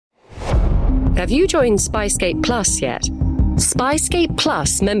Have you joined Spyscape Plus yet? Spyscape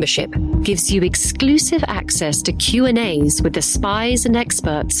Plus membership gives you exclusive access to Q&As with the spies and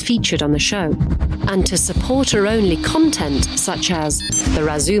experts featured on the show, and to supporter-only content such as The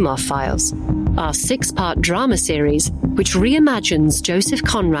Razumov Files, our 6-part drama series which reimagines Joseph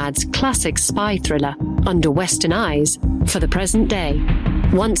Conrad's classic spy thriller Under Western Eyes for the present day.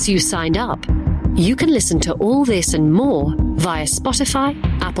 Once you signed up, you can listen to all this and more via Spotify,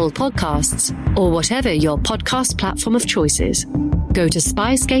 Apple Podcasts, or whatever your podcast platform of choice is. Go to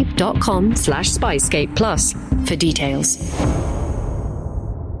spyscape.com/Spyscape Plus for details.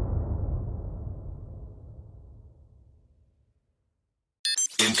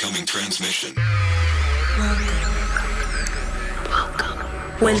 Incoming transmission.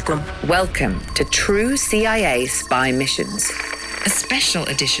 Welcome to True CIA Spy Missions, a special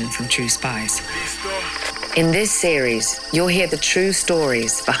edition from True Spies. In this series, you'll hear the true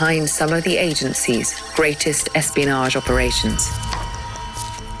stories behind some of the agency's greatest espionage operations.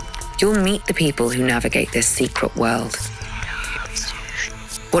 You'll meet the people who navigate this secret world.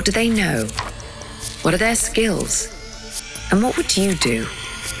 What do they know? What are their skills? And what would you do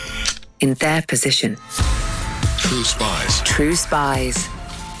in their position? True Spies. True Spies.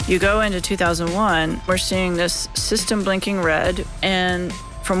 You go into 2001, we're seeing this system blinking red, and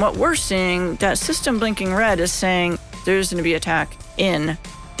from what we're seeing, that system blinking red is saying there's going to be attack in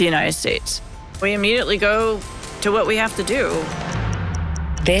the United States. We immediately go to what we have to do.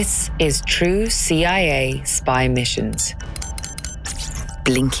 This is True CIA Spy Missions.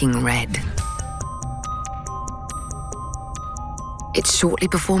 Blinking red. It's shortly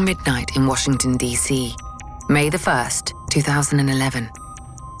before midnight in Washington, D.C., May the 1st, 2011.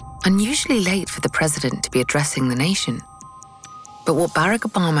 Unusually late for the president to be addressing the nation. But what Barack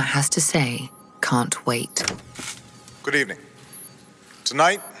Obama has to say can't wait. Good evening.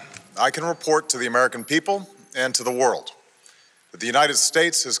 Tonight, I can report to the American people and to the world that the United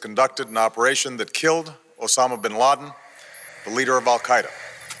States has conducted an operation that killed Osama bin Laden, the leader of Al-Qaeda.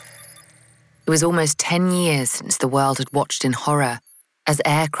 It was almost 10 years since the world had watched in horror as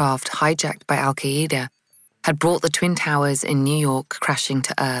aircraft hijacked by Al-Qaeda had brought the Twin Towers in New York crashing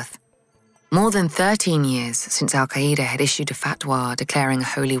to earth. More than 13 years since Al-Qaeda had issued a fatwa declaring a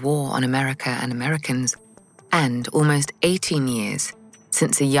holy war on America and Americans, and almost 18 years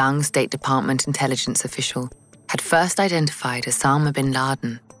since a young State Department intelligence official had first identified Osama bin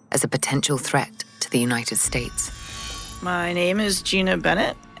Laden as a potential threat to the United States. My name is Gina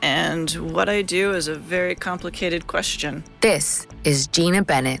Bennett, and what I do is a very complicated question. This is Gina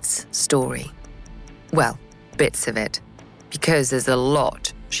Bennett's story. Well, bits of it, because there's a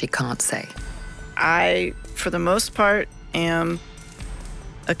lot she can't say. I, for the most part, am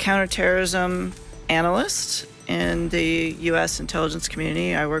a counterterrorism analyst in the U.S. intelligence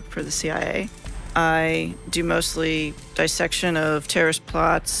community. I work for the CIA. I do mostly dissection of terrorist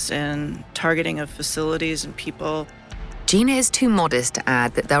plots and targeting of facilities and people. Gina is too modest to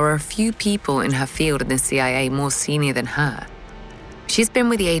add that there are a few people in her field in the CIA more senior than her. She's been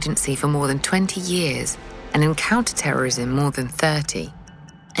with the agency for more than 20 years and in counterterrorism more than 30.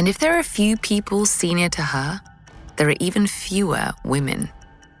 And if there are a few people senior to her, there are even fewer women.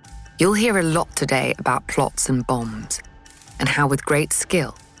 You'll hear a lot today about plots and bombs, and how with great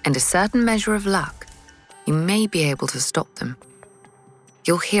skill and a certain measure of luck, you may be able to stop them.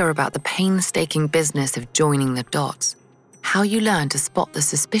 You'll hear about the painstaking business of joining the dots, how you learn to spot the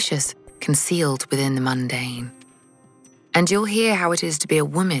suspicious concealed within the mundane. And you'll hear how it is to be a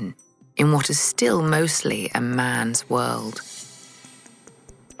woman in what is still mostly a man's world.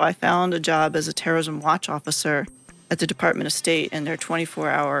 I found a job as a terrorism watch officer at the Department of State in their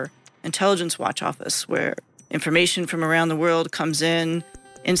 24-hour intelligence watch office, where information from around the world comes in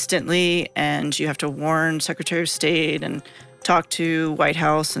instantly, and you have to warn Secretary of State and talk to White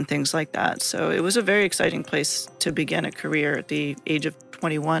House and things like that. So it was a very exciting place to begin a career at the age of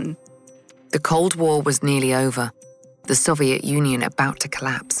 21. The Cold War was nearly over, the Soviet Union about to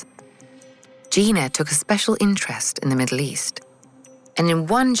collapse. Gina took a special interest in the Middle East. And in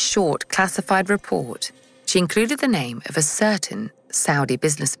one short classified report, she included the name of a certain Saudi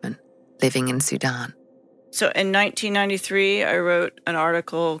businessman living in Sudan. So in 1993, I wrote an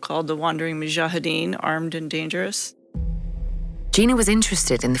article called The Wandering Mujahideen, Armed and Dangerous. Gina was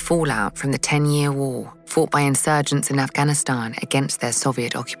interested in the fallout from the 10-year war fought by insurgents in Afghanistan against their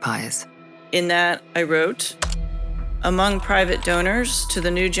Soviet occupiers. In that, I wrote, among private donors to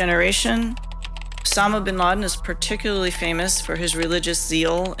the new generation, Osama bin Laden is particularly famous for his religious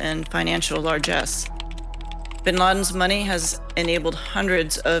zeal and financial largesse. Bin Laden's money has enabled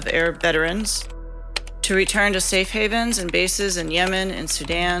hundreds of Arab veterans to return to safe havens and bases in Yemen and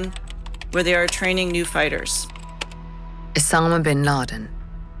Sudan, where they are training new fighters. Osama bin Laden.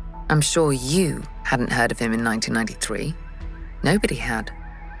 I'm sure you hadn't heard of him in 1993. Nobody had.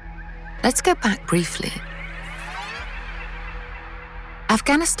 Let's go back briefly.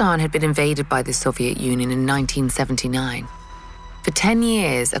 Afghanistan had been invaded by the Soviet Union in 1979. For 10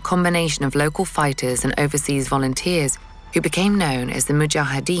 years, a combination of local fighters and overseas volunteers who became known as the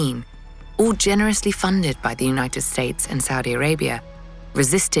Mujahideen, all generously funded by the United States and Saudi Arabia,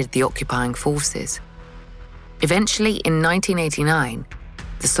 resisted the occupying forces. Eventually, in 1989,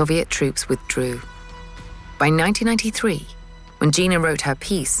 the Soviet troops withdrew. By 1993, when Gina wrote her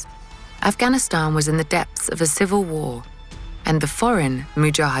piece, Afghanistan was in the depths of a civil war, and the foreign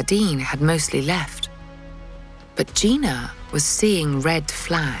Mujahideen had mostly left. But Gina was seeing red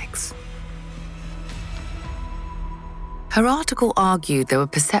flags. Her article argued there were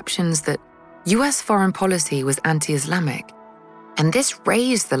perceptions that US foreign policy was anti-Islamic, and this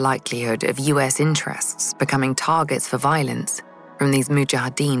raised the likelihood of US interests becoming targets for violence from these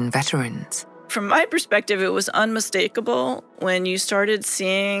Mujahideen veterans. From my perspective, it was unmistakable when you started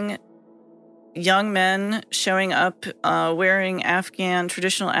seeing young men showing up wearing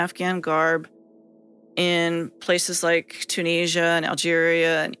traditional Afghan garb in places like Tunisia and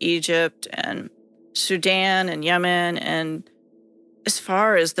Algeria and Egypt and Sudan and Yemen, and as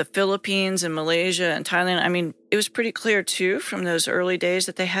far as the Philippines and Malaysia and Thailand. I mean, it was pretty clear too from those early days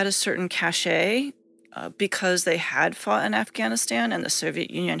that they had a certain cachet because they had fought in Afghanistan and the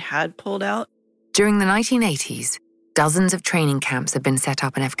Soviet Union had pulled out. During the 1980s, dozens of training camps had been set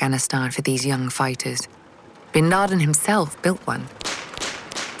up in Afghanistan for these young fighters. Bin Laden himself built one.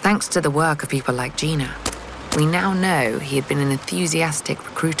 Thanks to the work of people like Gina, we now know he had been an enthusiastic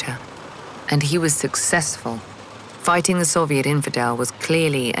recruiter. And he was successful. Fighting the Soviet infidel was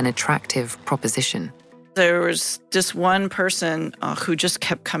clearly an attractive proposition. There was this one person who just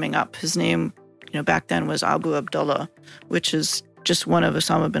kept coming up. His name, back then was Abu Abdullah, which is just one of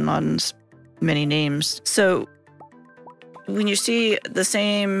Osama bin Laden's many names. So when you see the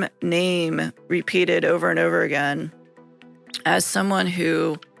same name repeated over and over again as someone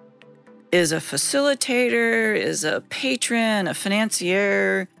who is a facilitator, is a patron, a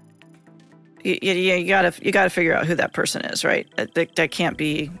financier, you gotta figure out who that person is, right? That can't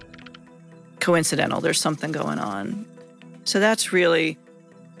be coincidental. There's something going on. So that's really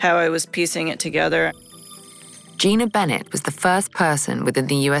how I was piecing it together. Gina Bennett was the first person within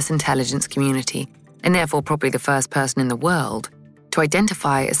the US intelligence community, and therefore probably the first person in the world, to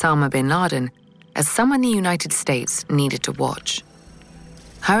identify Osama bin Laden as someone the United States needed to watch.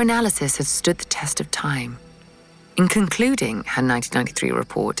 Her analysis had stood the test of time. In concluding her 1993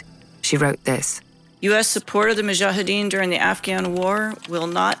 report, she wrote this: U.S. support of the Mujahideen during the Afghan war will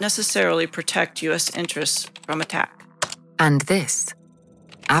not necessarily protect U.S. interests from attack. And this: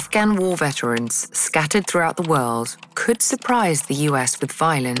 Afghan war veterans scattered throughout the world could surprise the US with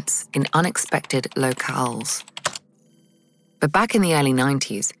violence in unexpected locales. But back in the early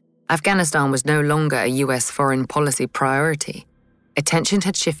 90s, Afghanistan was no longer a US foreign policy priority. Attention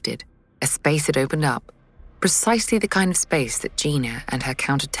had shifted, a space had opened up, precisely the kind of space that Gina and her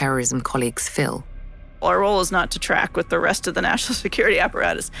counterterrorism colleagues fill. Our role is not to track with the rest of the national security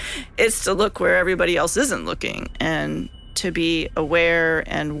apparatus. It's to look where everybody else isn't looking and to be aware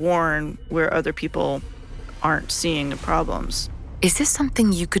and warn where other people aren't seeing the problems. Is this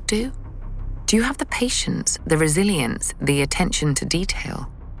something you could do? Do you have the patience, the resilience, the attention to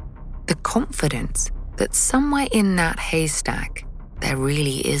detail, the confidence that somewhere in that haystack there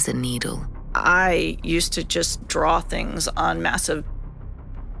really is a needle? I used to just draw things on massive,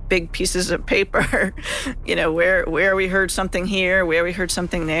 big pieces of paper, where we heard something here, where we heard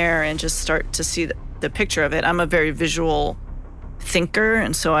something there, and just start to see the picture of it. I'm a very visual thinker,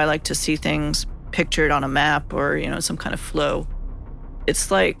 and so I like to see things pictured on a map or, some kind of flow. It's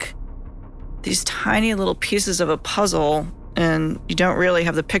like these tiny little pieces of a puzzle, and you don't really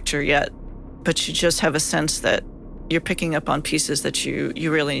have the picture yet, but you just have a sense that you're picking up on pieces that you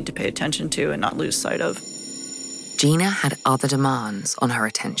really need to pay attention to and not lose sight of. Gina had other demands on her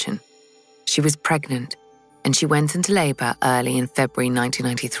attention. She was pregnant, and she went into labor early in February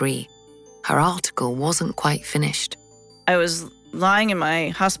 1993. Her article wasn't quite finished. I was lying in my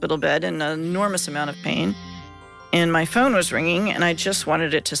hospital bed in an enormous amount of pain, and my phone was ringing, and I just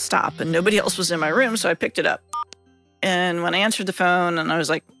wanted it to stop, and nobody else was in my room, so I picked it up. And when I answered the phone and I was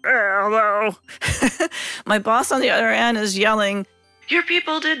like, hello, my boss on the other end is yelling, your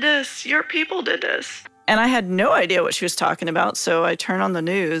people did this, your people did this. And I had no idea what she was talking about, so I turned on the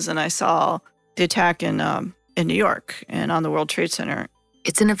news and I saw the attack in New York and on the World Trade Center.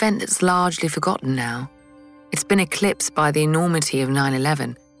 It's an event that's largely forgotten now. It's been eclipsed by the enormity of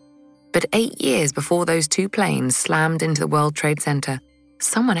 9/11. But 8 years before those two planes slammed into the World Trade Center,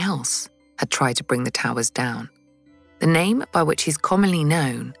 someone else had tried to bring the towers down. The name by which he's commonly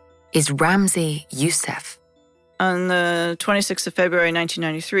known is Ramzi Youssef. On the 26th of February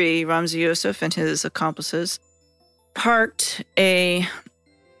 1993, Ramzi Youssef and his accomplices parked a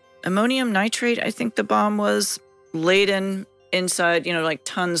ammonium nitrate, I think the bomb was, laden inside, like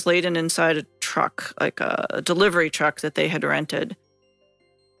tons laden inside a truck, like a delivery truck that they had rented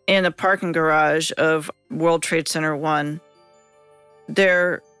in the parking garage of World Trade Center 1.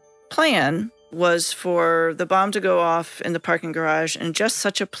 Their plan was for the bomb to go off in the parking garage in just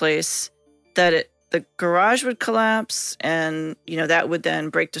such a place that the garage would collapse and, that would then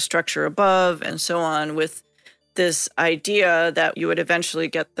break the structure above and so on, with this idea that you would eventually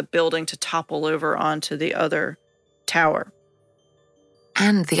get the building to topple over onto the other tower.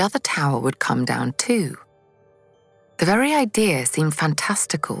 And the other tower would come down too. The very idea seemed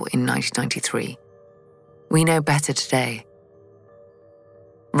fantastical in 1993. We know better today.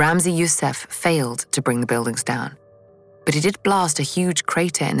 Ramzi Youssef failed to bring the buildings down, but he did blast a huge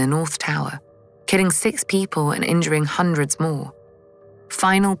crater in the North Tower, killing 6 people and injuring hundreds more.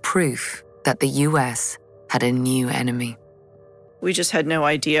 Final proof that the US had a new enemy. We just had no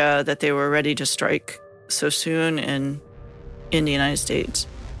idea that they were ready to strike so soon in the United States.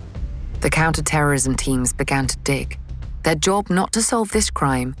 The counterterrorism teams began to dig, their job not to solve this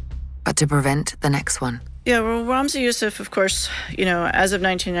crime, but to prevent the next one. Yeah, well, Ramzi Youssef, of course, as of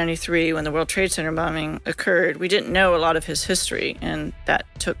 1993, when the World Trade Center bombing occurred, we didn't know a lot of his history, and that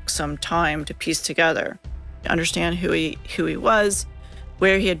took some time to piece together, to understand who he was,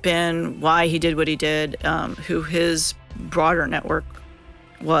 where he had been, why he did what he did, who his broader network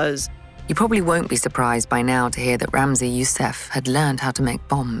was. You probably won't be surprised by now to hear that Ramzi Youssef had learned how to make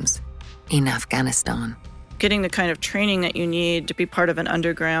bombs in Afghanistan. Getting the kind of training that you need to be part of an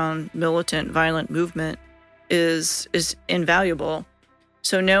underground, militant, violent movement is invaluable.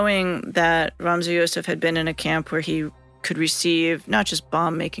 So knowing that Ramzi Youssef had been in a camp where he could receive not just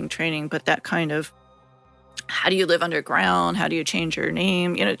bomb-making training, but that kind of how do you live underground, how do you change your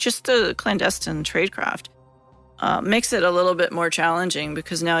name, just the clandestine tradecraft, makes it a little bit more challenging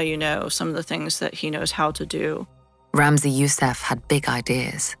because now you know some of the things that he knows how to do. Ramzi Youssef had big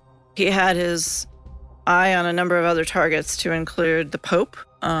ideas. He had his eye on a number of other targets to include the Pope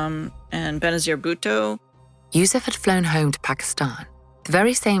and Benazir Bhutto. Youssef had flown home to Pakistan the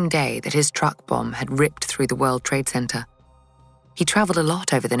very same day that his truck bomb had ripped through the World Trade Center. He traveled a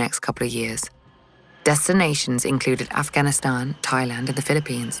lot over the next couple of years. Destinations included Afghanistan, Thailand, and the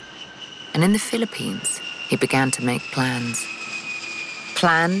Philippines. And in the Philippines, he began to make plans.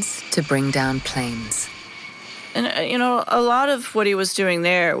 Plans to bring down planes. And, a lot of what he was doing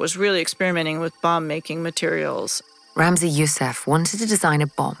there was really experimenting with bomb-making materials. Ramzi Youssef wanted to design a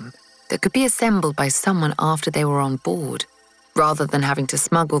bomb that could be assembled by someone after they were on board, rather than having to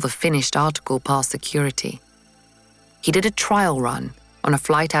smuggle the finished article past security. He did a trial run on a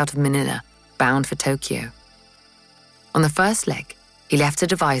flight out of Manila, bound for Tokyo. On the first leg, he left a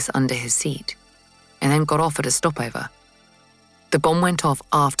device under his seat, and then got off at a stopover. The bomb went off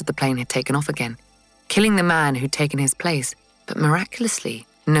after the plane had taken off again, killing the man who'd taken his place, but miraculously,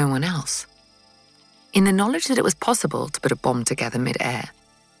 no one else. In the knowledge that it was possible to put a bomb together mid-air,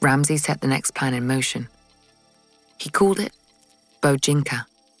 Ramzi set the next plan in motion. He called it Bojinka.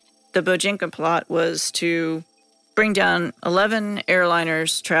 The Bojinka plot was to bring down 11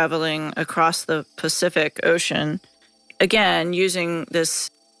 airliners traveling across the Pacific Ocean, again, using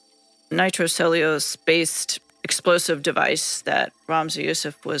this nitrocellulose-based explosive device that Ramzi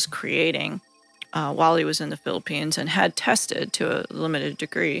Youssef was creating while he was in the Philippines and had tested to a limited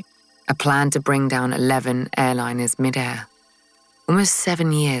degree. A plan to bring down 11 airliners mid-air, almost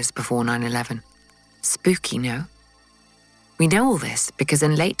 7 years before 9/11. Spooky, no? We know all this because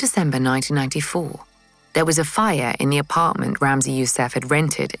in late December 1994, there was a fire in the apartment Ramzi Youssef had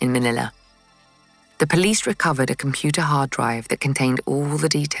rented in Manila. The police recovered a computer hard drive that contained all the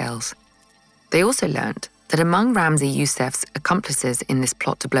details. They also learned that among Ramzi Youssef's accomplices in this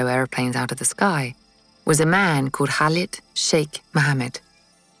plot to blow airplanes out of the sky was a man called Khalid Sheikh Mohammed.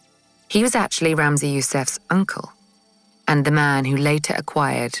 He was actually Ramzi Youssef's uncle, and the man who later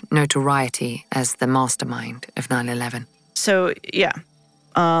acquired notoriety as the mastermind of 9/11. So, yeah,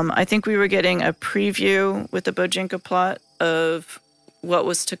 I think we were getting a preview with the Bojinka plot of what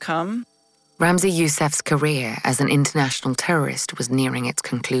was to come. Ramzi Youssef's career as an international terrorist was nearing its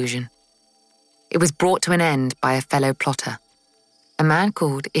conclusion. It was brought to an end by a fellow plotter, a man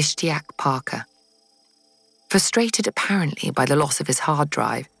called Ishtiaq Parker. Frustrated apparently by the loss of his hard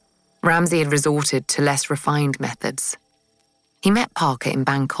drive, Ramzi had resorted to less refined methods. He met Parker in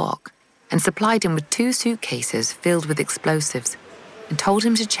Bangkok and supplied him with 2 suitcases filled with explosives and told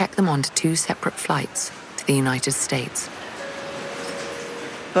him to check them onto 2 separate flights to the United States.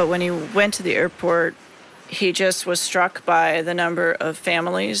 But when he went to the airport, he just was struck by the number of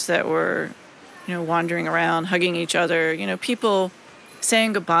families that were, wandering around, hugging each other, people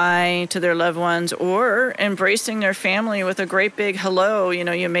saying goodbye to their loved ones or embracing their family with a great big hello,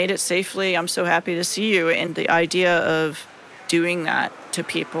 you made it safely, I'm so happy to see you. And the idea of doing that to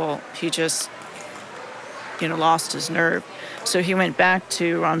people, he just, lost his nerve. So he went back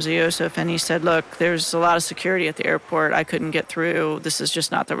to Ramzi Youssef and he said, look, there's a lot of security at the airport. I couldn't get through. This is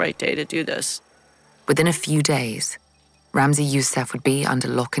just not the right day to do this. Within a few days, Ramzi Youssef would be under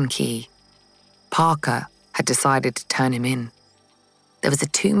lock and key. Parker had decided to turn him in. There was a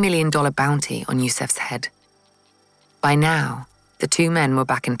 $2 million bounty on Youssef's head. By now, the 2 men were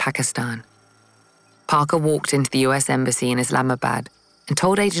back in Pakistan. Parker walked into the US Embassy in Islamabad and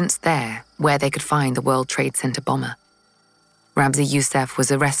told agents there where they could find the World Trade Center bomber. Ramzi Youssef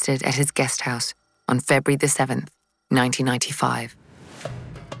was arrested at his guest house on February the 7th, 1995.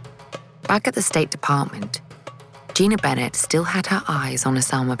 Back at the State Department, Gina Bennett still had her eyes on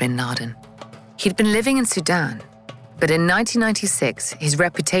Osama bin Laden. He'd been living in Sudan, but in 1996, his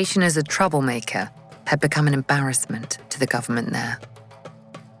reputation as a troublemaker had become an embarrassment to the government there.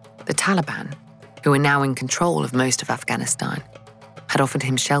 The Taliban, who were now in control of most of Afghanistan, had offered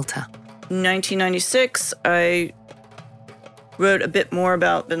him shelter. In 1996, I wrote a bit more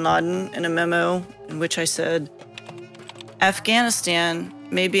about bin Laden in a memo in which I said, Afghanistan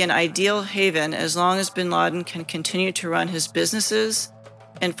may be an ideal haven as long as bin Laden can continue to run his businesses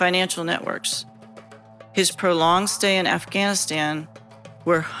and financial networks. His prolonged stay in Afghanistan,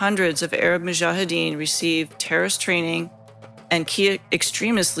 where hundreds of Arab Mujahideen receive terrorist training and key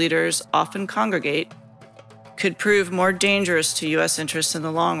extremist leaders often congregate, could prove more dangerous to U.S. interests in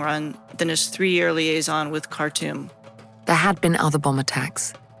the long run than his 3-year liaison with Khartoum. There had been other bomb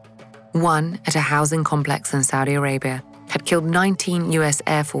attacks. One at a housing complex in Saudi Arabia had killed 19 U.S.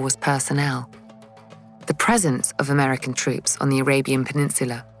 Air Force personnel. The presence of American troops on the Arabian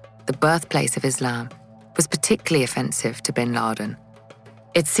Peninsula, the birthplace of Islam, was particularly offensive to bin Laden.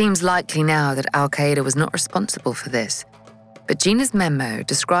 It seems likely now that al-Qaeda was not responsible for this, but Gina's memo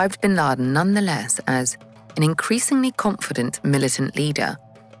described bin Laden nonetheless as an increasingly confident militant leader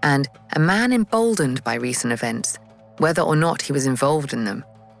and a man emboldened by recent events, whether or not he was involved in them.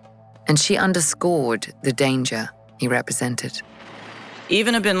 And she underscored the danger he represented.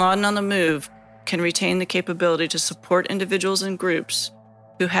 Even a bin Laden on the move can retain the capability to support individuals and groups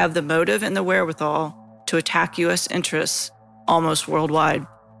who have the motive and the wherewithal to attack U.S. interests almost worldwide.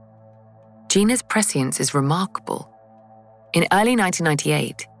 Gina's prescience is remarkable. In early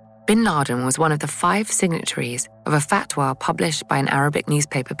 1998, bin Laden was one of the 5 signatories of a fatwa published by an Arabic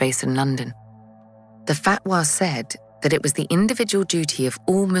newspaper based in London. The fatwa said that it was the individual duty of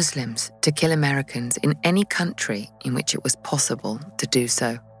all Muslims to kill Americans in any country in which it was possible to do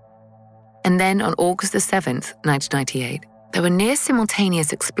so. And then on August the 7th, 1998, there were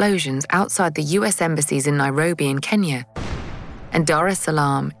near-simultaneous explosions outside the US embassies in Nairobi in Kenya and Dar es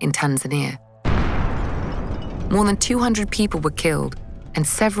Salaam in Tanzania. More than 200 people were killed and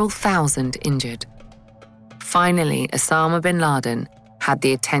several thousand injured. Finally, Osama bin Laden had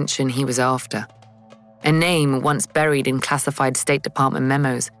the attention he was after. A name once buried in classified State Department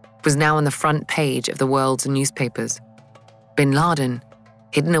memos was now on the front page of the world's newspapers. Bin Laden,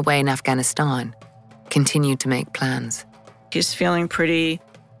 hidden away in Afghanistan, continued to make plans. He's feeling pretty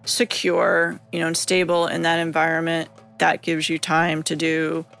secure, and stable in that environment. That gives you time to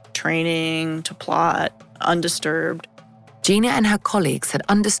do training, to plot, undisturbed. Gina and her colleagues had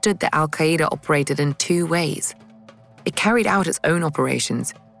understood that al-Qaeda operated in 2 ways. It carried out its own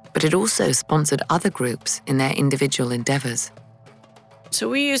operations, but it also sponsored other groups in their individual endeavors. So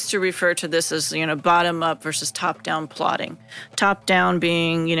we used to refer to this as, bottom-up versus top-down plotting. Top-down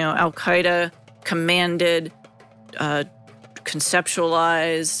being, al-Qaeda commanded,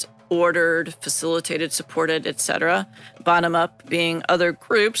 conceptualized, ordered, facilitated, supported, etc. Bottom-up being other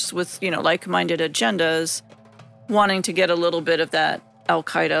groups with, like-minded agendas wanting to get a little bit of that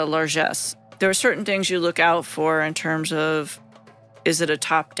al-Qaeda largesse. There are certain things you look out for in terms of, is it a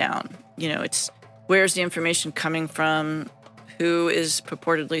top-down? It's where's the information coming from? Who is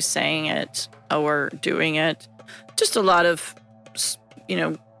purportedly saying it or doing it? Just a lot of,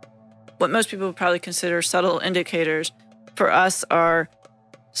 what most people would probably consider subtle indicators. For us are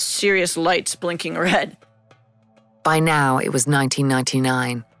serious lights blinking red. By now, it was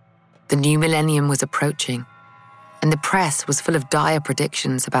 1999. The new millennium was approaching, and the press was full of dire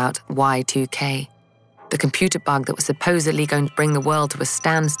predictions about Y2K, the computer bug that was supposedly going to bring the world to a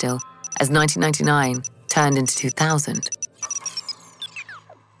standstill as 1999 turned into 2000.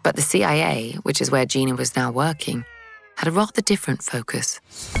 But the CIA, which is where Gina was now working, had a rather different focus.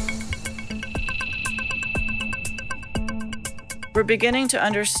 We're beginning to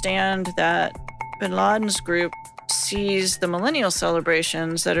understand that bin Laden's group sees the millennial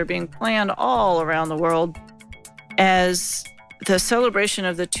celebrations that are being planned all around the world as the celebration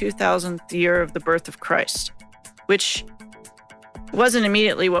of the 2000th year of the birth of Christ, which wasn't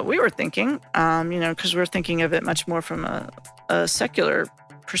immediately what we were thinking, because we're thinking of it much more from a secular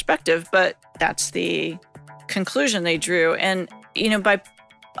perspective, but that's the conclusion they drew. And, by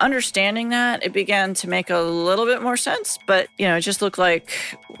understanding that, it began to make a little bit more sense. But, it just looked like,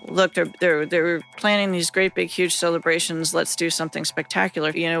 they were planning these great, big, huge celebrations. Let's do something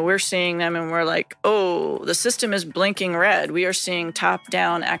spectacular. We're seeing them and we're like, oh, the system is blinking red. We are seeing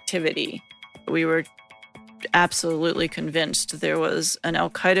top-down activity. We were absolutely convinced there was an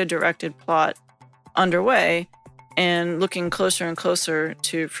al-Qaeda-directed plot underway and looking closer and closer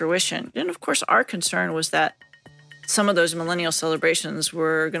to fruition. And of course, our concern was that some of those millennial celebrations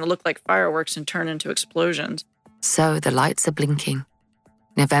were going to look like fireworks and turn into explosions. So the lights are blinking.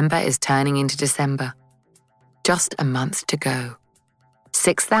 November is turning into December. Just a month to go.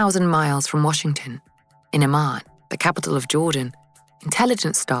 6,000 miles from Washington, in Amman, the capital of Jordan,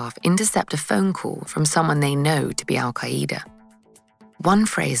 intelligence staff intercept a phone call from someone they know to be al-Qaeda. One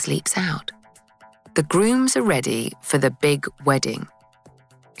phrase leaps out. The grooms are ready for the big wedding.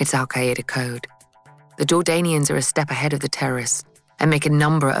 It's al-Qaeda code. The Jordanians are a step ahead of the terrorists and make a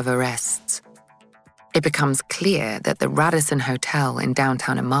number of arrests. It becomes clear that the Radisson Hotel in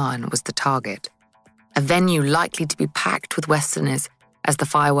downtown Amman was the target, a venue likely to be packed with Westerners as the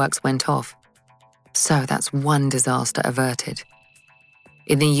fireworks went off. So that's one disaster averted.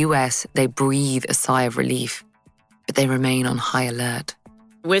 In the US, they breathe a sigh of relief, but they remain on high alert.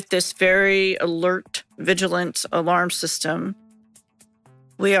 With this very alert, vigilant alarm system,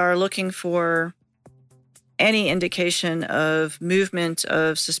 we are looking for any indication of movement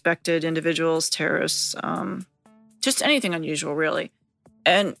of suspected individuals, terrorists, just anything unusual, really.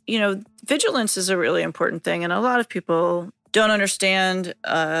 And, vigilance is a really important thing. And a lot of people don't understand,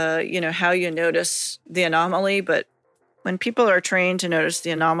 how you notice the anomaly. But when people are trained to notice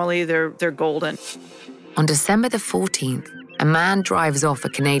the anomaly, they're golden. On December the 14th, a man drives off a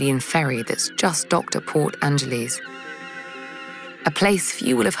Canadian ferry that's just docked at Port Angeles, a place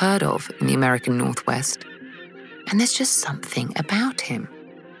few will have heard of in the American Northwest. And there's just something about him.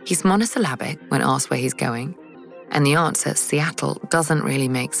 He's monosyllabic when asked where he's going, and the answer, Seattle, doesn't really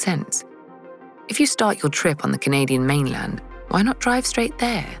make sense. If you start your trip on the Canadian mainland, why not drive straight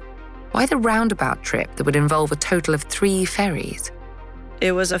there? Why the roundabout trip that would involve a total of 3 ferries?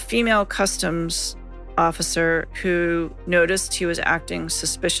 It was a female customs officer who noticed he was acting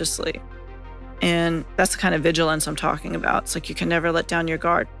suspiciously. And that's the kind of vigilance I'm talking about. It's like you can never let down your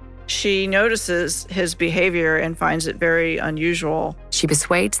guard. She notices his behavior and finds it very unusual. She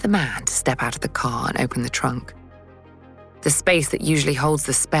persuades the man to step out of the car and open the trunk. The space that usually holds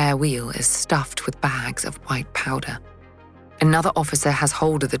the spare wheel is stuffed with bags of white powder. Another officer has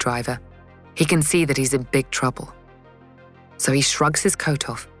hold of the driver. He can see that he's in big trouble. So he shrugs his coat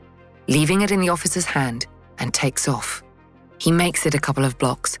off, leaving it in the officer's hand, and takes off. He makes it a couple of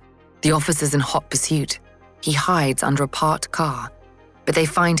blocks. The officer's in hot pursuit. He hides under a parked car, but they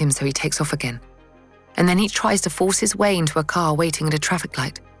find him, so he takes off again. And then he tries to force his way into a car waiting at a traffic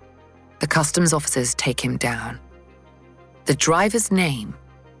light. The customs officers take him down. The driver's name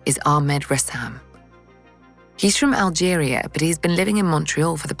is Ahmed Ressam. He's from Algeria, but he's been living in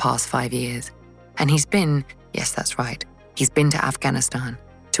Montreal for the past 5 years. And he's been, yes, that's right, he's been to Afghanistan,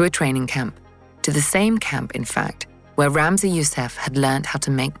 to a training camp, to the same camp, in fact, where Ramzi Youssef had learned how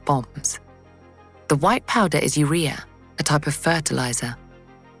to make bombs. The white powder is urea, a type of fertilizer.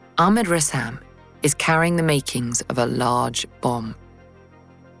 Ahmed Ressam is carrying the makings of a large bomb.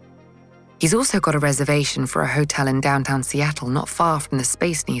 He's also got a reservation for a hotel in downtown Seattle, not far from the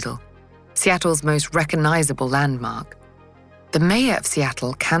Space Needle, Seattle's most recognizable landmark. The mayor of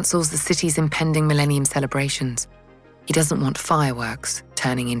Seattle cancels the city's impending millennium celebrations. He doesn't want fireworks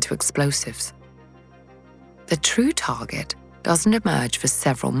turning into explosives. The true target doesn't emerge for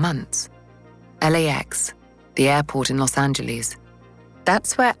several months. LAX, the airport in Los Angeles.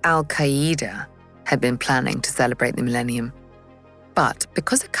 That's where al-Qaeda had been planning to celebrate the millennium. But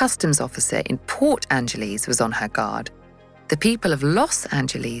because a customs officer in Port Angeles was on her guard, the people of Los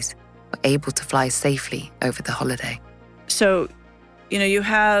Angeles were able to fly safely over the holiday. So, you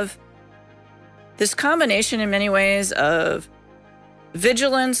have this combination in many ways of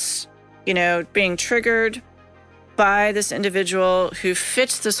vigilance, being triggered, by this individual who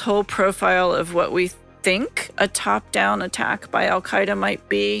fits this whole profile of what we think a top-down attack by al-Qaeda might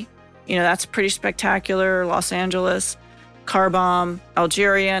be. That's pretty spectacular. Los Angeles, car bomb,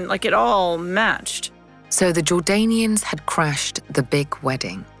 Algerian, like it all matched. So the Jordanians had crashed the big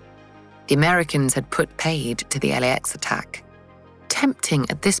wedding. The Americans had put paid to the LAX attack. Tempting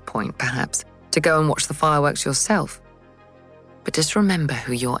at this point, perhaps, to go and watch the fireworks yourself. But just remember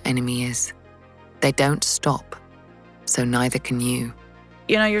who your enemy is. They don't stop, so neither can you.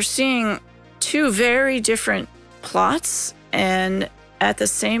 You're seeing two very different plots, and at the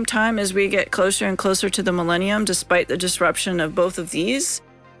same time as we get closer and closer to the millennium, despite the disruption of both of these,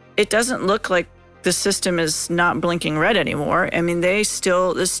 it doesn't look like the system is not blinking red anymore. I mean, this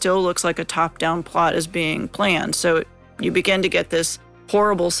still looks like a top-down plot is being planned. So you begin to get this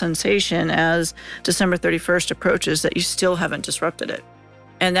horrible sensation as December 31st approaches that you still haven't disrupted it.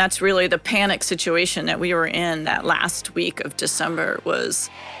 And that's really the panic situation that we were in that last week of December was,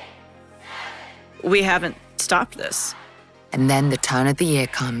 we haven't stopped this. And then the turn of the year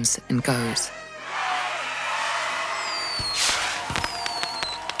comes and goes.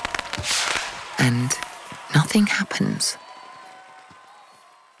 And nothing happens.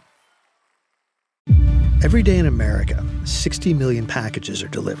 Every day in America, 60 million packages are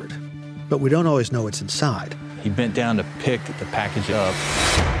delivered, but we don't always know what's inside. He bent down to pick the package up.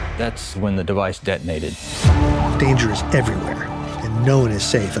 That's when the device detonated. Danger is everywhere, and no one is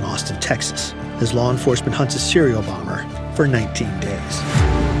safe in Austin, Texas, as law enforcement hunts a serial bomber for 19 days.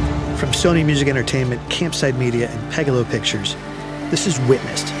 From Sony Music Entertainment, Campside Media, and Pegalo Pictures, this is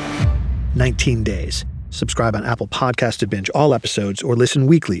Witnessed. 19 Days. Subscribe on Apple Podcasts to binge all episodes or listen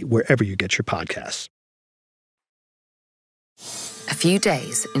weekly wherever you get your podcasts. A few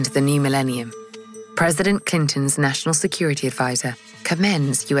days into the new millennium, President Clinton's national security advisor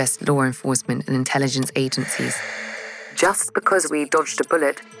commends U.S. law enforcement and intelligence agencies. Just because we dodged a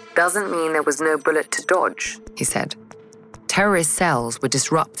bullet doesn't mean there was no bullet to dodge, he said. Terrorist cells were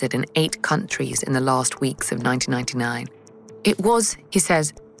disrupted in 8 countries in the last weeks of 1999. It was, he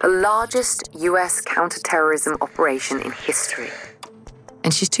says, the largest U.S. counterterrorism operation in history.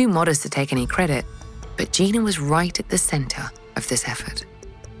 And she's too modest to take any credit, but Gina was right at the center of this effort.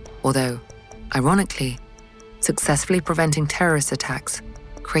 Although, ironically, successfully preventing terrorist attacks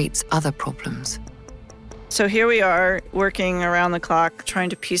creates other problems. So here we are working around the clock, trying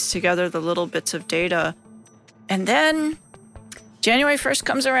to piece together the little bits of data. And then January 1st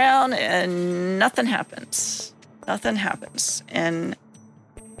comes around and nothing happens. Nothing happens. And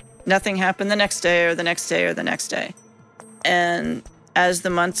nothing happened the next day or the next day or the next day. And as the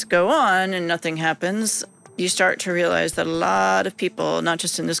months go on and nothing happens, you start to realize that a lot of people, not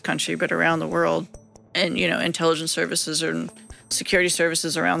just in this country, but around the world, and, intelligence services and security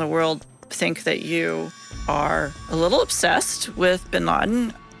services around the world think that you are a little obsessed with bin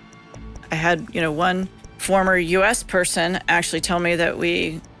Laden. I had, one former U.S. person actually tell me that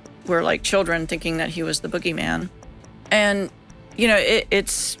we were like children thinking that he was the boogeyman. And,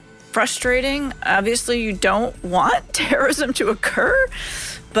 it's frustrating. Obviously, you don't want terrorism to occur,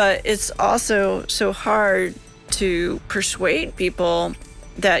 but it's also so hard to persuade people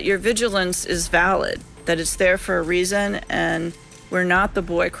that your vigilance is valid, that it's there for a reason, and we're not the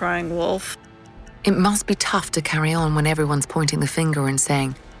boy crying wolf. It must be tough to carry on when everyone's pointing the finger and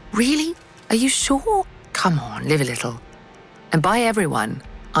saying, "Really? Are you sure? Come on, live a little." And by everyone,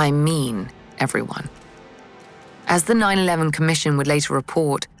 I mean everyone. As the 9/11 Commission would later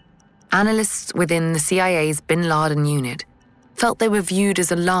report, analysts within the CIA's bin Laden unit felt they were viewed as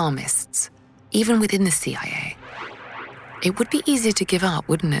alarmists, even within the CIA. It would be easier to give up,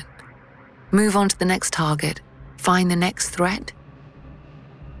 wouldn't it? Move on to the next target, find the next threat?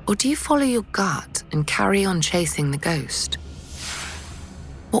 Or do you follow your gut and carry on chasing the ghost?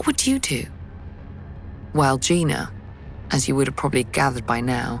 What would you do? Well, Gina, as you would have probably gathered by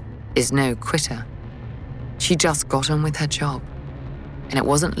now, is no quitter. She just got on with her job. And it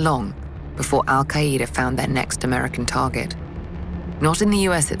wasn't long before al-Qaeda found their next American target. Not in the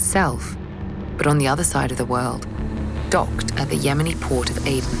US itself, but on the other side of the world, docked at the Yemeni port of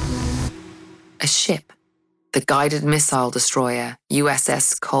Aden. A ship, the guided missile destroyer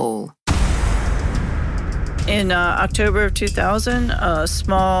USS Cole. In October of 2000, a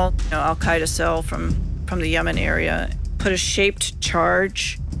small al-Qaeda cell from the Yemen area put a shaped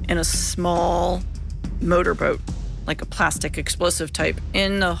charge in a small motorboat, like a plastic explosive type,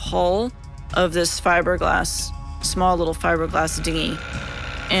 in the hull of this small little fiberglass dinghy,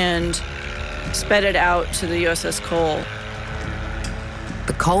 and sped it out to the USS Cole.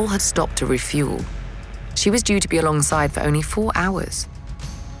 The Cole had stopped to refuel. She was due to be alongside for only 4 hours.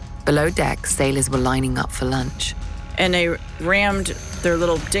 Below deck, sailors were lining up for lunch. and they rammed their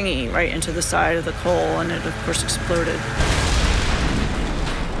little dinghy right into the side of the coal, and it, of course, exploded.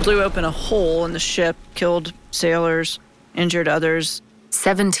 Blew open a hole in the ship, killed sailors, injured others.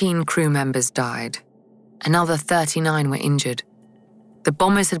 17 crew members died. Another 39 were injured. The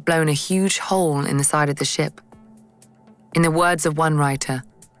bombers had blown a huge hole in the side of the ship. In the words of one writer,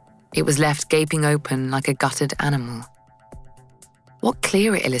 it was left gaping open like a gutted animal. What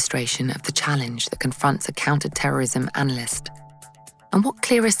clearer illustration of the challenge that confronts a counter-terrorism analyst? And what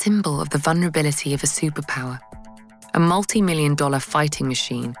clearer symbol of the vulnerability of a superpower? A multi-million-dollar fighting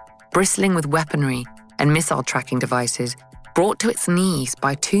machine, bristling with weaponry and missile tracking devices, brought to its knees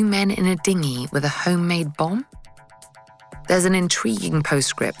by two men in a dinghy with a homemade bomb? There's an intriguing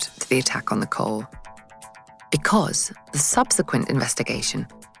postscript to the attack on the coal, because the subsequent investigation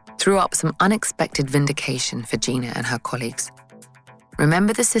threw up some unexpected vindication for Gina and her colleagues.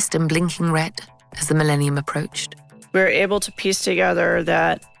 Remember the system blinking red as the millennium approached? We were able to piece together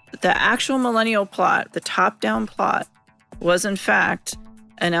that the actual millennial plot, the top-down plot, was in fact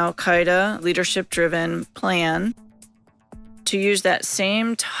an al-Qaeda leadership-driven plan to use that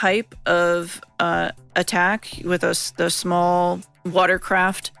same type of attack with the small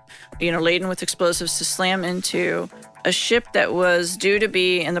watercraft, laden with explosives, to slam into a ship that was due to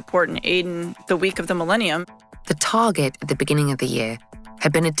be in the port in Aden the week of the millennium. The target at the beginning of the year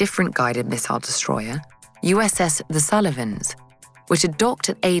had been a different guided missile destroyer, USS The Sullivans, which had docked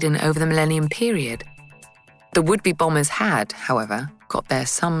at Aden over the millennium period. The would-be bombers had, however, got their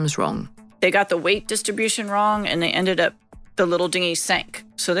sums wrong. They got the weight distribution wrong, and they ended up, the little dinghy sank,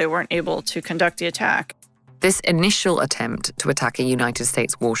 so they weren't able to conduct the attack. This initial attempt to attack a United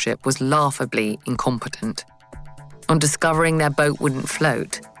States warship was laughably incompetent. On discovering their boat wouldn't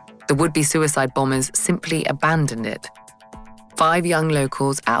float, the would-be suicide bombers simply abandoned it. 5 young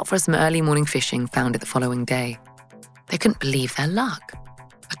locals out for some early morning fishing found it the following day. They couldn't believe their luck.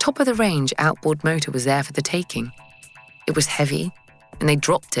 A top-of-the-range outboard motor was there for the taking. It was heavy, and they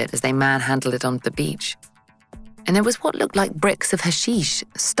dropped it as they manhandled it onto the beach. And there was what looked like bricks of hashish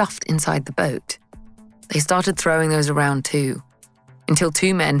stuffed inside the boat. They started throwing those around too, until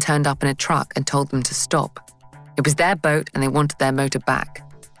 2 men turned up in a truck and told them to stop. It was their boat and they wanted their motor back.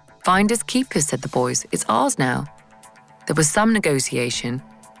 Finders keepers, said the boys. It's ours now. There was some negotiation,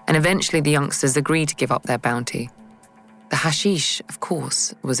 and eventually the youngsters agreed to give up their bounty. The hashish, of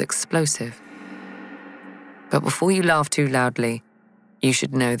course, was explosive. But before you laugh too loudly, you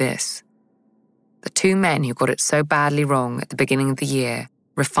should know this. The 2 men who got it so badly wrong at the beginning of the year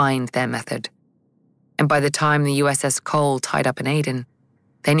refined their method. And by the time the USS Cole tied up in Aden,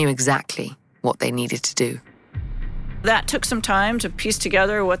 they knew exactly what they needed to do. That took some time to piece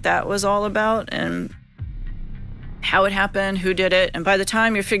together what that was all about and how it happened, who did it. And by the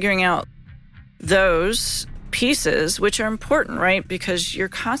time you're figuring out those pieces, which are important, right? Because you're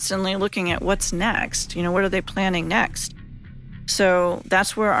constantly looking at what's next. What are they planning next? So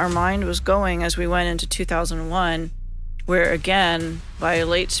that's where our mind was going as we went into 2001, where again, by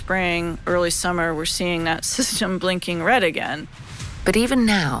late spring, early summer, we're seeing that system blinking red again. But even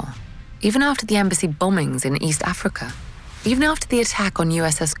now, even after the embassy bombings in East Africa, even after the attack on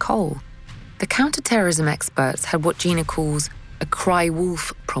USS Cole, the counterterrorism experts had what Gina calls a cry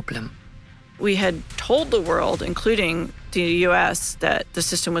wolf problem. We had told the world, including the US, that the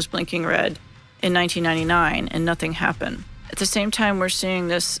system was blinking red in 1999 and nothing happened. At the same time, we're seeing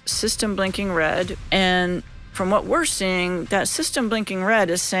this system blinking red, and from what we're seeing, that system blinking red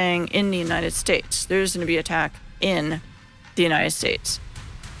is saying in the United States. There's going to be an attack in the United States,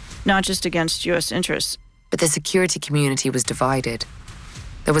 not just against US interests. But the security community was divided.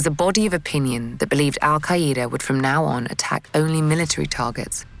 There was a body of opinion that believed al-Qaeda would from now on attack only military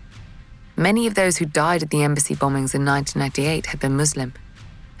targets. Many of those who died at the embassy bombings in 1998 had been Muslim,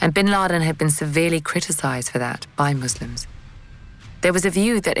 and bin Laden had been severely criticized for that by Muslims. There was a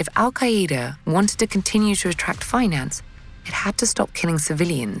view that if al-Qaeda wanted to continue to attract finance, it had to stop killing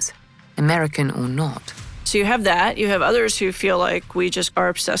civilians, American or not. So you have that. You have others who feel like we just are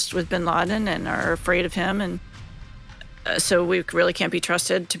obsessed with bin Laden and are afraid of him, and so we really can't be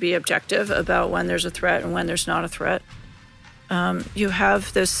trusted to be objective about when there's a threat and when there's not a threat. You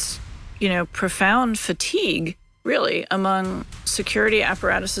have this, profound fatigue, really, among security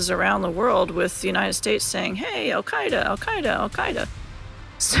apparatuses around the world with the United States saying, hey, Al-Qaeda, Al-Qaeda, Al-Qaeda.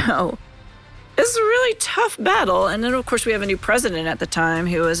 So it's a really tough battle. And then, of course, we have a new president at the time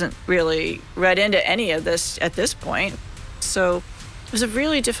who isn't really read into any of this at this point. So it was a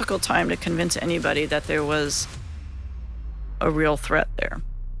really difficult time to convince anybody that there was a real threat there.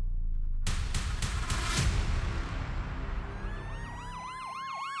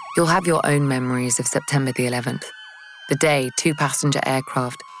 You'll have your own memories of September the 11th. the day 2 passenger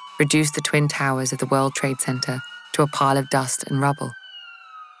aircraft reduced the twin towers of the World Trade Center to a pile of dust and rubble.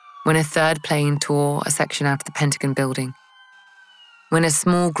 When a third plane tore a section out of the Pentagon building. When a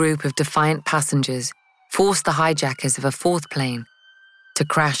small group of defiant passengers forced the hijackers of a fourth plane to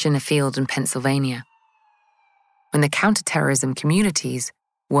crash in a field in Pennsylvania. When the counterterrorism community's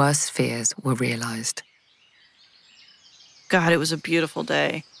worst fears were realized. God, it was a beautiful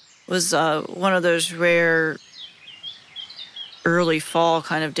day. It was one of those rare early fall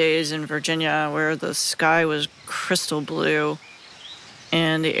kind of days in Virginia where the sky was crystal blue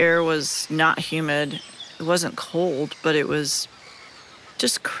and the air was not humid. It wasn't cold, but it was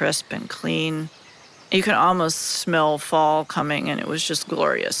just crisp and clean. You could almost smell fall coming, and it was just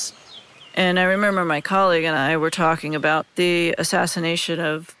glorious. And I remember my colleague and I were talking about the assassination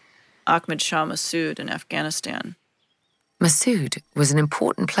of Ahmad Shah Massoud in Afghanistan. Massoud was an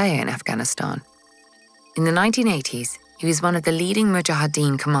important player in Afghanistan. In the 1980s, he was one of the leading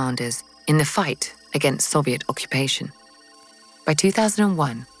Mujahideen commanders in the fight against Soviet occupation. By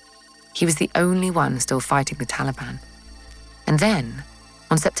 2001, he was the only one still fighting the Taliban. And then,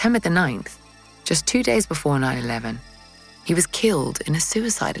 on September the 9th, just 2 days before 9/11, he was killed in a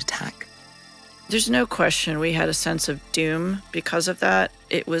suicide attack. There's no question we had a sense of doom because of that.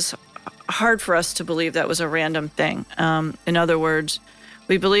 It was hard for us to believe that was a random thing. In other words,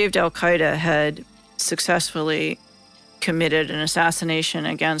 we believed al-Qaeda had successfully committed an assassination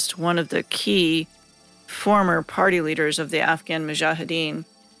against one of the key former party leaders of the Afghan Mujahideen,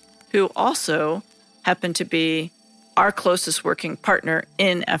 who also happened to be our closest working partner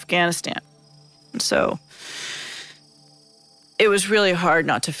in Afghanistan. And so it was really hard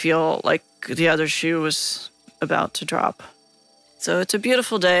not to feel like the other shoe was about to drop. So it's a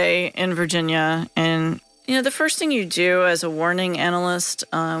beautiful day in Virginia. And, you know, the first thing you do as a warning analyst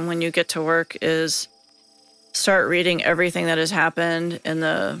when you get to work is start reading everything that has happened in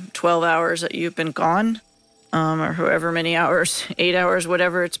the 12 hours that you've been gone, or however many hours, 8 hours,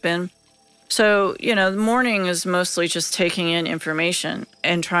 whatever it's been. So, you know, the morning is mostly just taking in information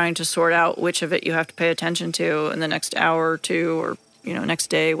and trying to sort out which of it you have to pay attention to in the next hour or two or, you know, next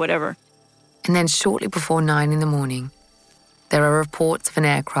day, whatever. And then shortly before 9 in the morning, there are reports of an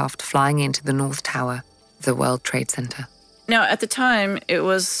aircraft flying into the North Tower of the World Trade Center. Now, at the time, it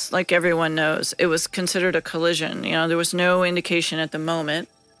was, like everyone knows, it was considered a collision. You know, there was no indication at the moment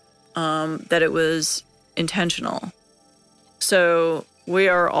that it was intentional. So we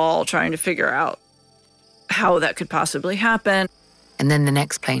are all trying to figure out how that could possibly happen. And then the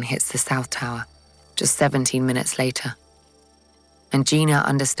next plane hits the South Tower, just 17 minutes later. And Gina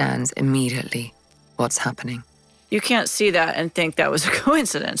understands immediately what's happening. You can't see that and think that was a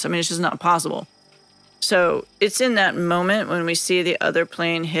coincidence. I mean, it's just not possible. So it's in that moment when we see the other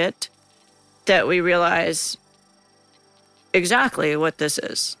plane hit that we realize exactly what this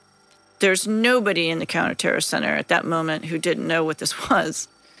is. There's nobody in the counterterrorist center at that moment who didn't know what this was.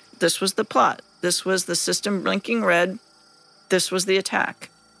 This was the plot. This was the system blinking red. This was the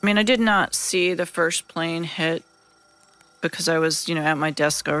attack. I mean, I did not see the first plane hit because I was, you know, at my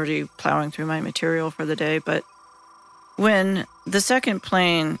desk already plowing through my material for the day. But when the second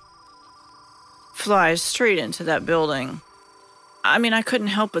plane flies straight into that building, I mean, I couldn't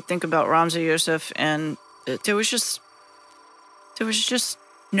help but think about Ramzi Youssef, and there was just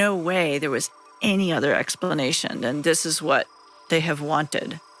no way there was any other explanation. And this is what they have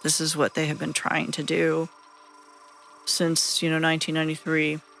wanted. This is what they have been trying to do since,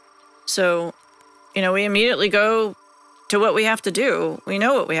 1993. So, we immediately go to what we have to do. We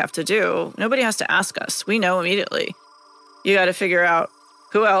know what we have to do. Nobody has to ask us. We know immediately. You got to figure out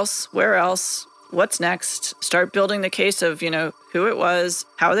who else, where else, what's next. Start building the case of, who it was,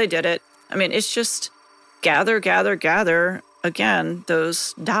 how they did it. I mean, it's just gather. Again,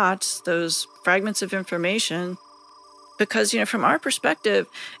 those dots, those fragments of information. Because, from our perspective,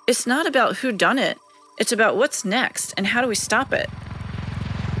 it's not about who done it. It's about what's next and how do we stop it.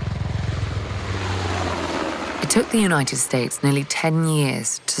 It took the United States nearly 10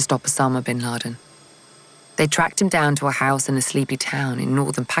 years to stop Osama bin Laden. They tracked him down to a house in a sleepy town in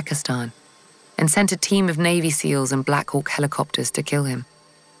northern Pakistan and sent a team of Navy SEALs and Black Hawk helicopters to kill him.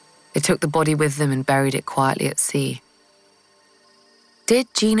 They took the body with them and buried it quietly at sea. Did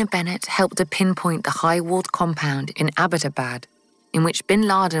Gina Bennett help to pinpoint the high-walled compound in Abbottabad in which bin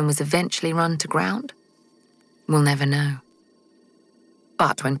Laden was eventually run to ground? We'll never know.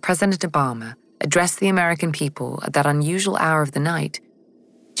 But when President Obama addressed the American people at that unusual hour of the night,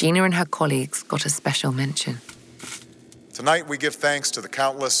 Gina and her colleagues got a special mention. Tonight, we give thanks to the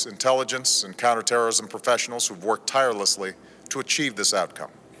countless intelligence and counterterrorism professionals who've worked tirelessly to achieve this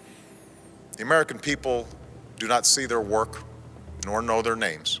outcome. The American people do not see their work nor know their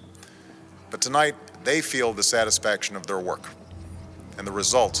names. But tonight, they feel the satisfaction of their work and the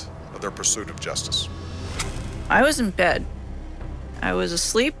result of their pursuit of justice. I was in bed. I was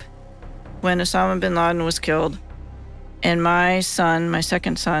asleep when Osama bin Laden was killed, and my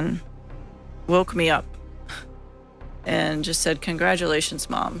second son, woke me up and just said, "Congratulations,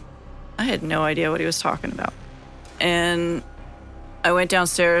 Mom." I had no idea what he was talking about. And I went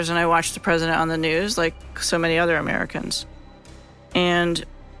downstairs and I watched the president on the news like so many other Americans. And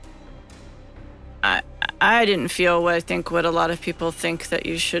I didn't feel what a lot of people think that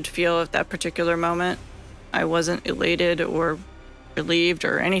you should feel at that particular moment. I wasn't elated or relieved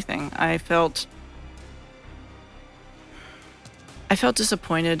or anything. I felt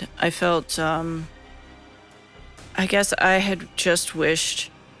disappointed. I felt, I guess I had just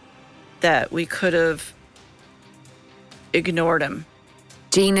wished that we could have ignored him.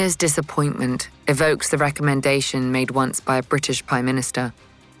 Gina's disappointment evokes the recommendation made once by a British Prime Minister,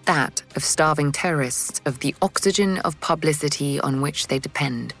 that of starving terrorists of the oxygen of publicity on which they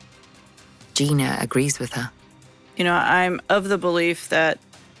depend. Gina agrees with her. You know, I'm of the belief that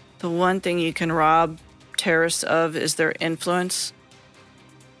the one thing you can rob terrorists of is their influence.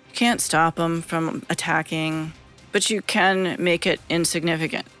 You can't stop them from attacking, but you can make it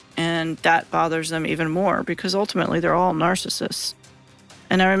insignificant. And that bothers them even more because ultimately they're all narcissists.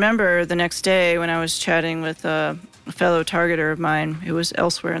 And I remember the next day when I was chatting with a fellow targeter of mine who was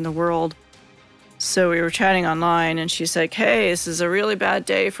elsewhere in the world. So we were chatting online and she's like, "Hey, this is a really bad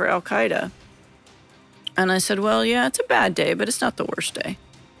day for Al-Qaeda." And I said, "Well, yeah, it's a bad day, but it's not the worst day."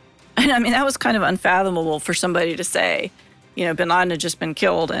 And I mean, that was kind of unfathomable for somebody to say. You know, bin Laden had just been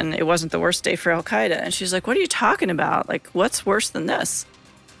killed and it wasn't the worst day for Al-Qaeda. And she's like, "What are you talking about? Like, what's worse than this?"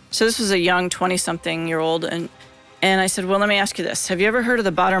 So this was a young 20-something-year-old. And I said, "Well, let me ask you this. Have you ever heard of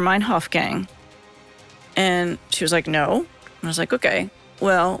the Baader-Meinhof gang?" And she was like, "No." And I was like, "Okay.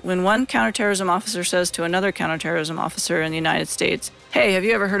 Well, when one counterterrorism officer says to another counterterrorism officer in the United States, 'Hey, have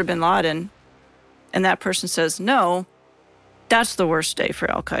you ever heard of bin Laden?' and that person says no, that's the worst day for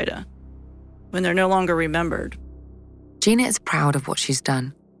Al-Qaeda, when they're no longer remembered." Gina is proud of what she's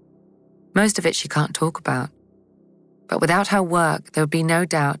done. Most of it she can't talk about. But without her work, there would be no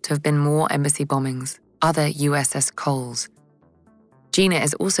doubt to have been more embassy bombings, other USS Coles. Gina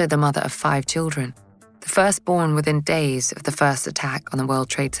is also the mother of 5 children, the first born within days of the first attack on the World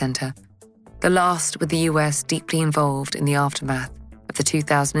Trade Center, the last with the US deeply involved in the aftermath of the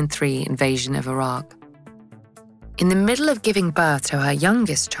 2003 invasion of Iraq. In the middle of giving birth to her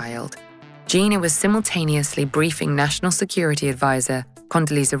youngest child, Gina was simultaneously briefing National Security Advisor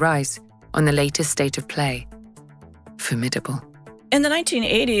Condoleezza Rice on the latest state of play. Formidable. In the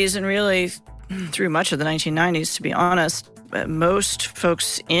 1980s, and really through much of the 1990s, to be honest, most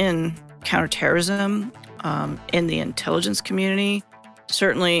folks in counterterrorism, in the intelligence community,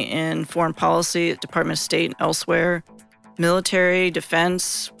 certainly in foreign policy, Department of State and elsewhere, military,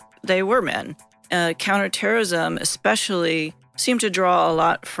 defense, they were men. Counterterrorism especially seemed to draw a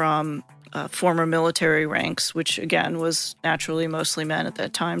lot from former military ranks, which again was naturally mostly men at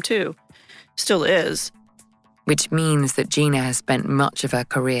that time too. Still is. Which means that Gina has spent much of her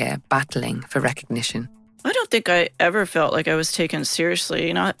career battling for recognition. I don't think I ever felt like I was taken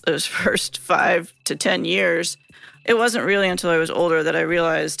seriously, not those first 5 to 10 years. It wasn't really until I was older that I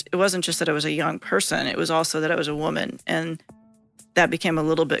realized it wasn't just that I was a young person, it was also that I was a woman. And that became a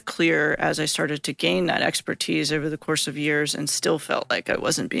little bit clearer as I started to gain that expertise over the course of years and still felt like I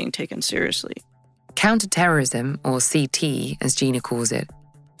wasn't being taken seriously. Counterterrorism, or CT as Gina calls it,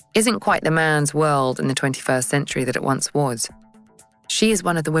 isn't quite the man's world in the 21st century that it once was. She is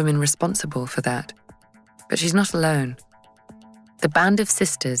one of the women responsible for that. But she's not alone. The Band of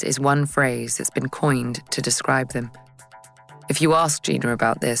Sisters is one phrase that's been coined to describe them. If you ask Gina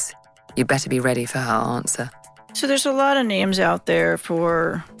about this, you better be ready for her answer. So there's a lot of names out there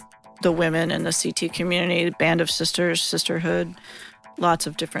for the women in the CT community, Band of Sisters, Sisterhood, lots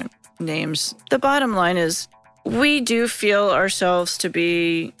of different names. The bottom line is we do feel ourselves to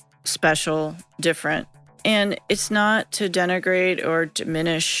be special, different, and it's not to denigrate or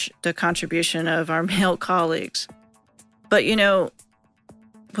diminish the contribution of our male colleagues. But, you know,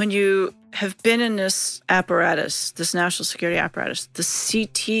 when you have been in this apparatus, this national security apparatus, the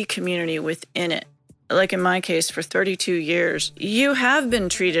CT community within it, like in my case, for 32 years, you have been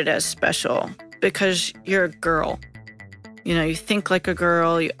treated as special because you're a girl. You know, you think like a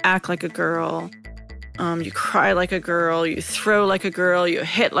girl, you act like a girl, you cry like a girl, you throw like a girl, you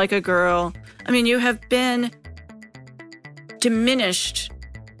hit like a girl. I mean, you have been diminished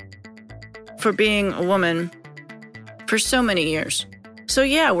for being a woman for so many years. So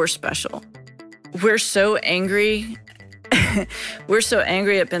yeah, we're special. we're so angry. We're so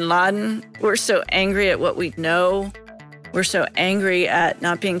angry at bin Laden. We're so angry at what we know. We're so angry at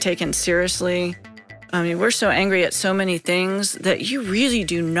not being taken seriously. I mean, we're so angry at so many things that you really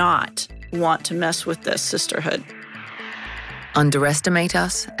do not want to mess with this sisterhood. Underestimate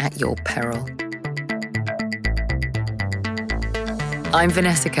us at your peril. I'm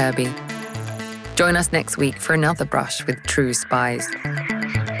Vanessa Kirby. Join us next week for another brush with true spies.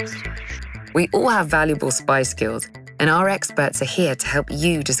 We all have valuable spy skills, and our experts are here to help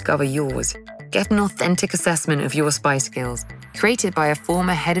you discover yours. Get an authentic assessment of your spy skills, created by a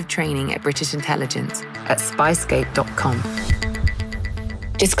former head of training at British Intelligence at spyscape.com.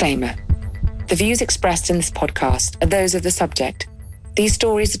 Disclaimer. The views expressed in this podcast are those of the subject. These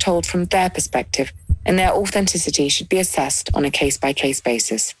stories are told from their perspective, and their authenticity should be assessed on a case-by-case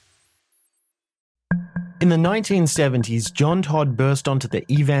basis. In the 1970s, John Todd burst onto the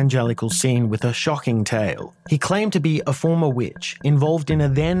evangelical scene with a shocking tale. He claimed to be a former witch, involved in a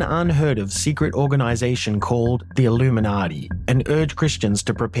then unheard-of secret organization called the Illuminati, and urged Christians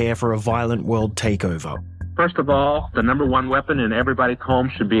to prepare for a violent world takeover. First of all, the number one weapon in everybody's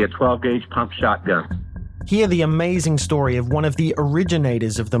home should be a 12-gauge pump shotgun. Hear the amazing story of one of the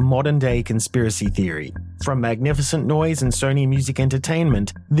originators of the modern-day conspiracy theory. From Magnificent Noise and Sony Music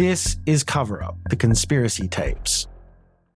Entertainment, this is Cover Up, the Conspiracy Tapes.